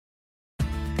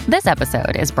This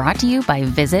episode is brought to you by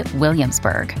Visit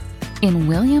Williamsburg. In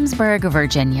Williamsburg,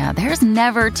 Virginia, there's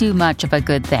never too much of a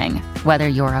good thing. Whether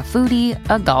you're a foodie,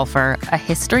 a golfer, a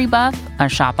history buff, a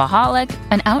shopaholic,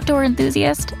 an outdoor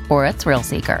enthusiast, or a thrill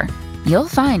seeker, you'll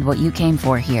find what you came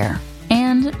for here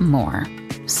and more.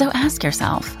 So ask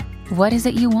yourself, what is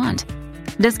it you want?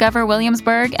 Discover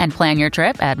Williamsburg and plan your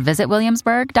trip at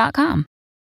visitwilliamsburg.com.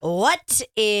 What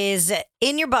is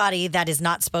in your body that is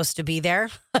not supposed to be there?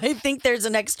 I think there's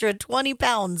an extra 20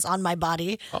 pounds on my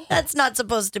body that's not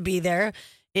supposed to be there.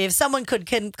 If someone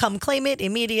can come claim it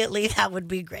immediately, that would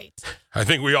be great. I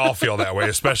think we all feel that way,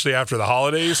 especially after the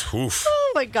holidays. Oof.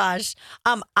 Oh, my gosh.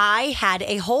 I had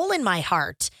a hole in my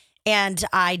heart, and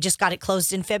I just got it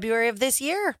closed in February of this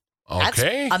year.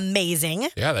 Okay. That's amazing.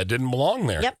 Yeah, that didn't belong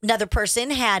there. Yep. Another person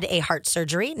had a heart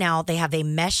surgery. Now they have a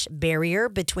mesh barrier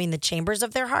between the chambers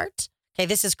of their heart. Okay,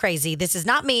 this is crazy. This is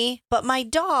not me, but my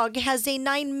dog has a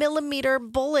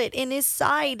 9mm bullet in his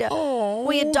side. Oh.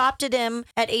 We adopted him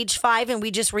at age 5, and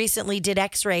we just recently did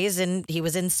x-rays, and he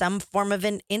was in some form of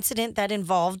an incident that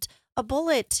involved a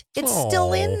bullet. It's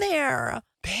still in there.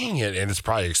 Dang it. And it's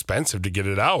probably expensive to get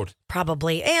it out.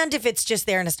 Probably. And if it's just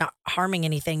there and it's not harming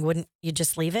anything, wouldn't you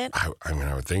just leave it? I mean,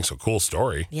 I would think so. Cool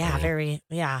story. Yeah, very.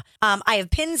 I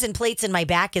have pins and plates in my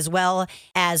back as well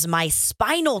as my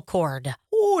spinal cord.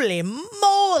 Holy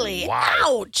moly. Wow.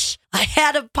 Ouch. I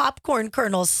had a popcorn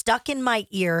kernel stuck in my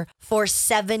ear for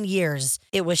 7 years.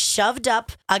 It was shoved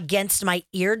up against my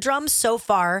eardrum so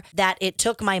far that it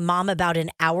took my mom about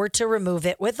an hour to remove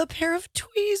it with a pair of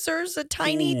tweezers, a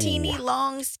tiny, teeny,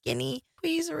 long, skinny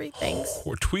tweezery things.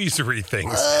 Or tweezery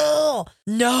things. Oh,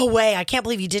 no way. I can't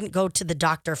believe you didn't go to the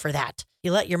doctor for that.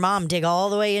 You let your mom dig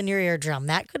all the way in your eardrum.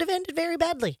 That could have ended very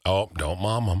badly. Oh, don't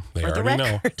mom them. They For the already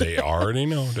know. record. They already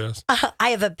know, Des.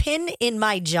 I have a pin in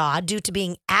my jaw due to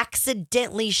being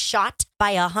accidentally shot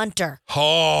by a hunter.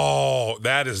 Oh,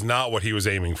 that is not what he was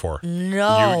aiming for.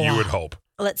 No. You would hope.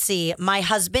 Let's see. My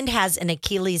husband has an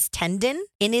Achilles tendon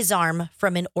in his arm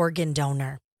from an organ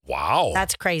donor. Wow.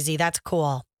 That's crazy. That's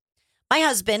cool. My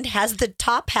husband has the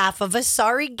top half of a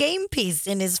sorry game piece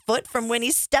in his foot from when he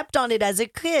stepped on it as a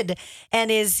kid. And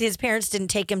his parents didn't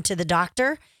take him to the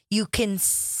doctor. You can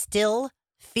still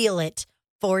feel it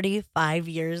 45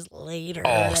 years later.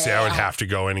 Oh, see, I would have to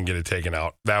go in and get it taken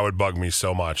out. That would bug me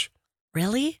so much.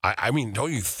 Really? I mean,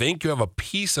 don't you think you have a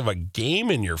piece of a game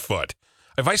in your foot?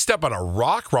 If I step on a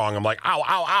rock wrong, I'm like, ow,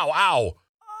 ow, ow, ow.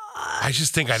 I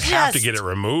just think I'd have to get it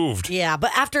removed. Yeah,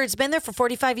 but after it's been there for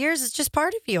 45 years, it's just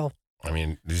part of you. I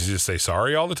mean, did you just say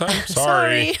sorry all the time?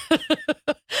 Sorry.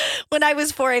 When I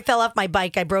was 4, I fell off my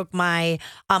bike. I broke my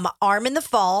arm in the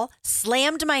fall,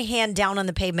 slammed my hand down on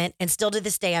the pavement, and still to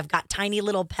this day, I've got tiny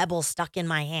little pebbles stuck in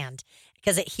my hand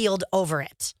because it healed over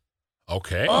it.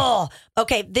 Okay. Oh,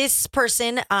 okay. This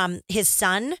person, his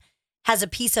son, has a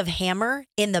piece of hammer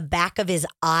in the back of his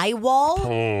eye wall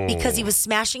because he was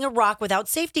smashing a rock without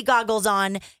safety goggles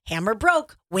on. Hammer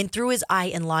broke, went through his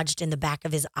eye, and lodged in the back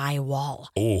of his eye wall.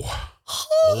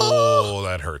 Oh,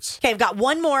 that hurts. Okay, I've got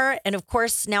one more, and of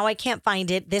course, now I can't find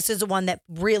it. This is the one that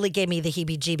really gave me the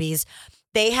heebie-jeebies.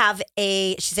 They have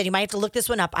she said, you might have to look this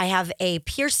one up. I have a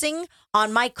piercing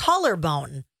on my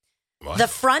collarbone. What? The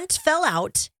front fell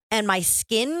out, and my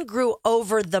skin grew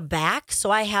over the back,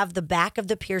 so I have the back of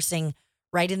the piercing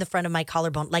right in the front of my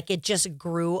collarbone. Like it just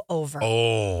grew over.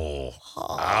 Oh.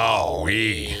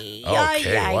 Owie. Okay,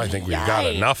 well, I think we've got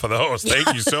enough of those.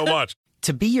 Thank you so much.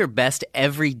 To be your best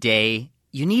every day,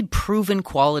 you need proven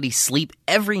quality sleep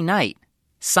every night.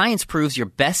 Science proves your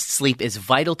best sleep is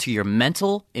vital to your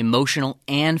mental, emotional,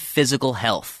 and physical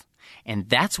health. And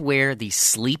that's where the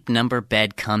Sleep Number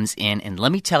bed comes in. And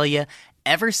let me tell you,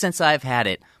 ever since I've had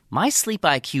it, my sleep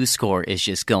IQ score is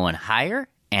just going higher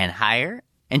and higher.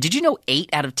 And did you know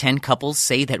 8 out of 10 couples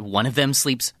say that one of them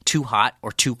sleeps too hot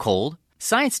or too cold?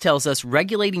 Science tells us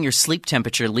regulating your sleep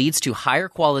temperature leads to higher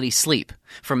quality sleep.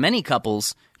 For many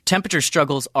couples, temperature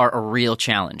struggles are a real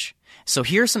challenge. So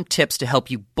here are some tips to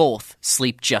help you both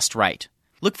sleep just right.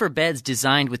 Look for beds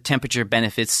designed with temperature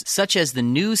benefits such as the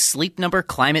new Sleep Number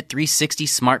Climate 360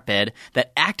 smart bed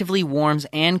that actively warms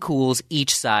and cools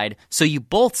each side so you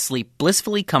both sleep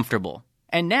blissfully comfortable.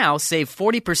 And now save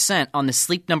 40% on the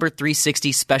Sleep Number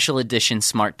 360 Special Edition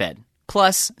smart bed.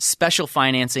 Plus, special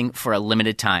financing for a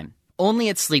limited time. Only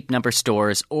at Sleep Number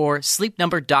stores or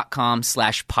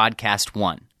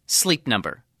sleepnumber.com/podcast1. Sleep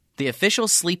Number, the official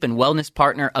sleep and wellness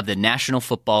partner of the National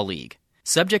Football League.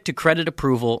 Subject to credit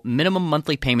approval, minimum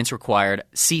monthly payments required.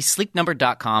 See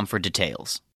sleepnumber.com for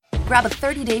details. Grab a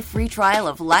 30-day free trial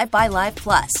of Live by Live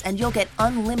Plus, and you'll get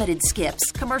unlimited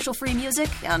skips, commercial-free music,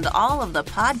 and all of the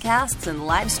podcasts and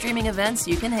live streaming events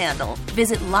you can handle.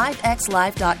 Visit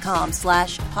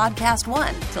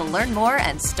livexlive.com/podcast1 to learn more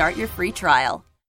and start your free trial.